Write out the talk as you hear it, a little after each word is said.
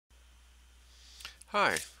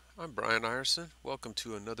Hi, I'm Brian Ireson. Welcome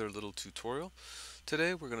to another little tutorial.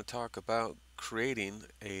 Today we're going to talk about creating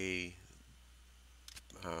a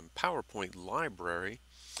PowerPoint library.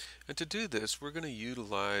 And to do this, we're going to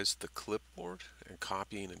utilize the clipboard and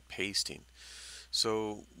copying and pasting.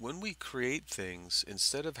 So when we create things,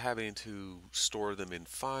 instead of having to store them in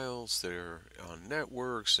files, they're on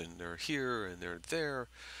networks and they're here and they're there,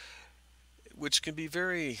 which can be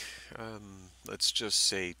very, let's just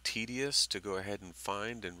say, tedious to go ahead and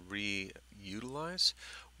find and reutilize.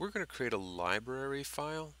 We're going to create a library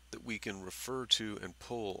file that we can refer to and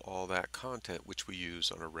pull all that content which we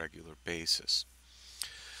use on a regular basis.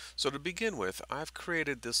 So to begin with, I've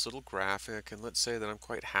created this little graphic, and let's say that I'm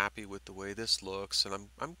quite happy with the way this looks, and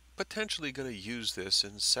I'm potentially going to use this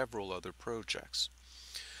in several other projects.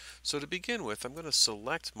 So to begin with, I'm going to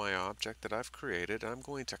select my object that I've created and I'm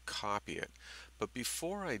going to copy it. But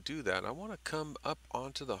before I do that, I want to come up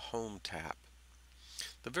onto the Home tab.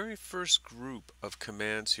 The very first group of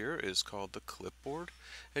commands here is called the Clipboard,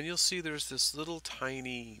 and you'll see there's this little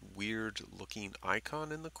tiny weird looking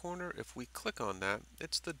icon in the corner. If we click on that,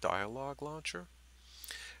 it's the dialog launcher,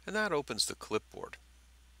 and that opens the Clipboard.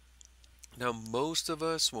 Now, most of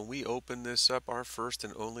us, when we open this up, our first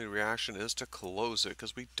and only reaction is to close it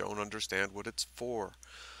because we don't understand what it's for.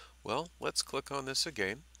 Well, let's click on this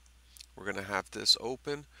again. We're going to have this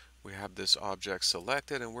open. We have this object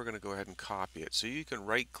selected, and we're going to go ahead and copy it. So you can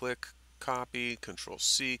right-click, copy,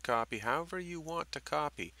 Control-C, copy, however you want to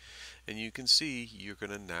copy. And you can see you're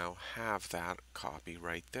going to now have that copy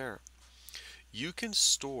right there. You can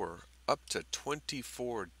store up to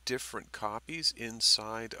 24 different copies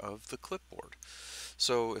inside of the clipboard.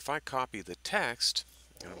 So if I copy the text,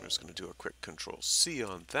 and I'm just going to do a quick Control C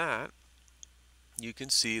on that, you can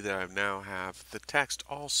see that I now have the text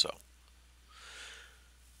also.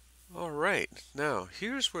 Alright, now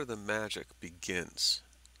here's where the magic begins.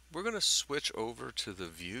 We're going to switch over to the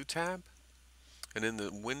View tab, and in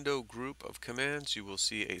the window group of commands you will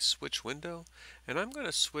see a switch window, and I'm going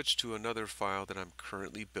to switch to another file that I'm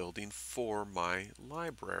currently building for my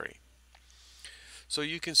library. So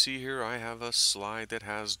you can see here I have a slide that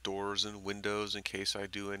has doors and windows in case I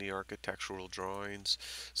do any architectural drawings,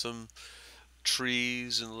 some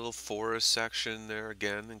trees and a little forest section there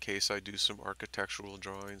again in case I do some architectural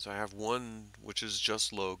drawings. I have one which is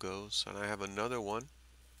just logos, and I have another one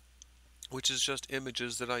which is just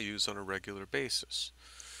images that I use on a regular basis.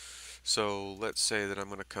 So let's say that I'm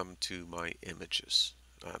going to come to my images.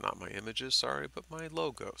 Not my images, sorry, but my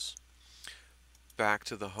logos. Back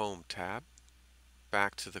to the Home tab.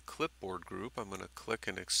 Back to the Clipboard group. I'm going to click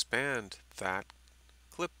and expand that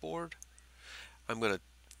clipboard. I'm going to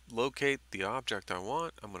locate the object I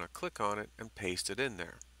want. I'm going to click on it and paste it in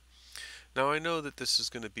there. Now I know that this is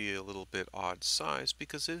going to be a little bit odd size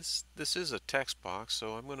because this is a text box,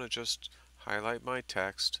 so I'm going to just highlight my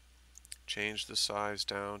text, change the size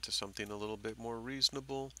down to something a little bit more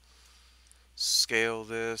reasonable, scale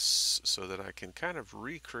this so that I can kind of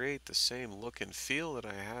recreate the same look and feel that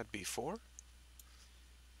I had before,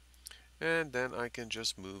 and then I can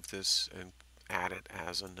just move this and add it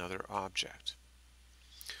as another object.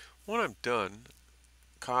 When I'm done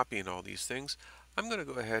copying all these things, I'm going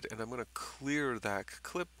to go ahead and I'm going to clear that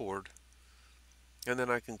clipboard, and then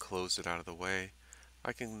I can close it out of the way.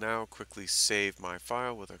 I can now quickly save my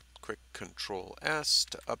file with a quick Control S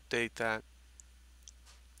to update that,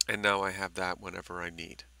 and now I have that whenever I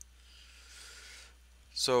need.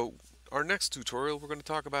 So our next tutorial, we're going to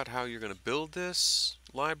talk about how you're going to build this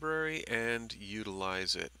library and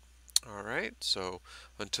utilize it. Alright, so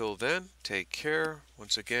until then, take care.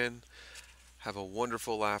 Once again, have a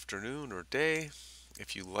wonderful afternoon or day.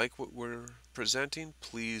 If you like what we're presenting,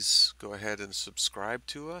 please go ahead and subscribe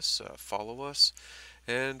to us, follow us,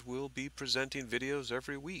 and we'll be presenting videos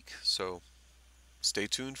every week. So stay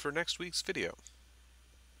tuned for next week's video.